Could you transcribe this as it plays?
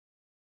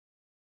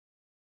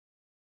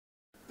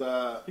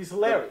He's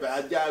hilarious. The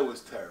bad guy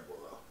was terrible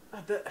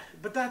though.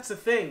 But that's the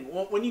thing.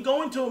 When you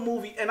go into a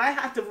movie, and I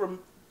had to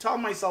tell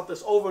myself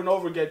this over and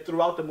over again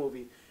throughout the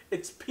movie,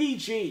 it's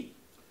PG.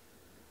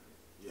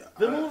 Yeah,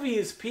 the movie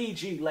is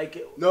PG. Like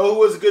no, who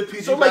was a good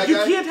PG so bad like you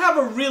guy? can't have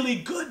a really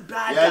good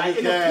bad guy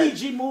in a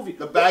PG movie.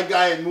 The bad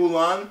guy in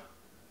Mulan,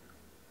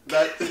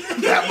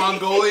 that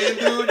Mongolian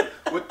dude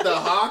with the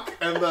hawk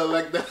and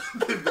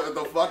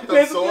the fucked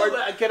up sword.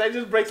 Can I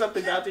just break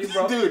something down to you,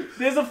 bro? Dude,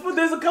 there's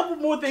a couple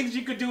more things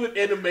you could do with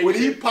animation. When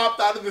he popped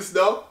out of the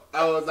snow,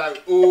 I was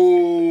like,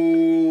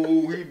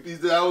 ooh,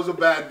 that was a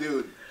bad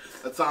dude.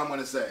 That's all I'm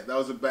gonna say. That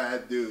was a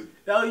bad dude.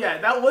 Oh yeah,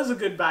 that was a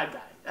good bad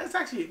guy. That's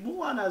actually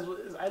Mulan.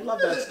 I love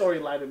that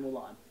storyline in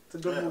Mulan. It's a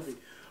good movie.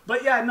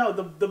 But yeah, no,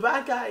 the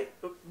bad guy.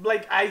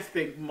 Like I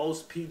think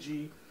most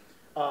PG,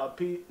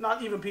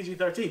 not even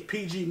PG-13,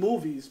 PG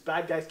movies,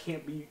 bad guys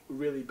can't be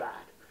really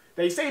bad.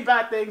 They say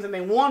bad things and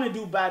they want to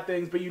do bad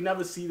things, but you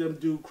never see them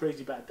do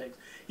crazy bad things.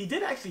 He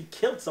did actually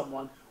kill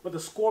someone with a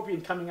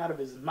scorpion coming out of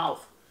his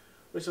mouth,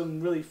 which is some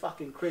really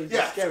fucking crazy,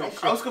 scary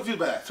shit. I was confused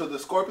by that. So the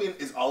scorpion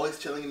is always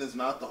chilling in his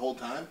mouth the whole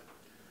time?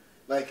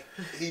 Like,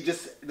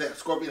 the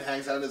scorpion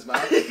hangs out in his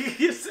mouth?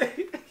 You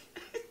say...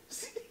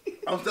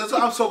 That's why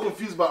I'm so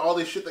confused about all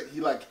this shit that he,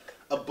 like,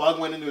 a bug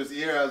went into his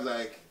ear. I was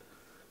like,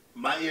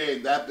 my ear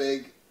ain't that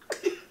big.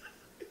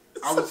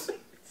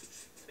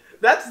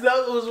 That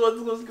was what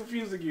was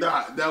confusing you.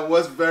 Nah, that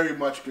was very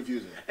much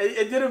confusing.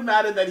 It didn't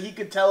matter that he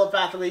could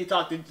telepathically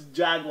talk to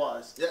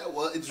jaguars. Yeah,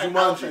 well, it's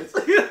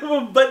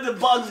Jumanji. But the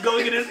bugs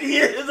going in his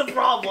ear is a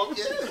problem.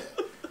 Yeah.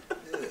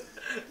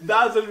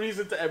 Bounds and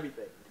reason to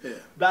everything. Yeah.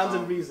 Bounds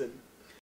and reason.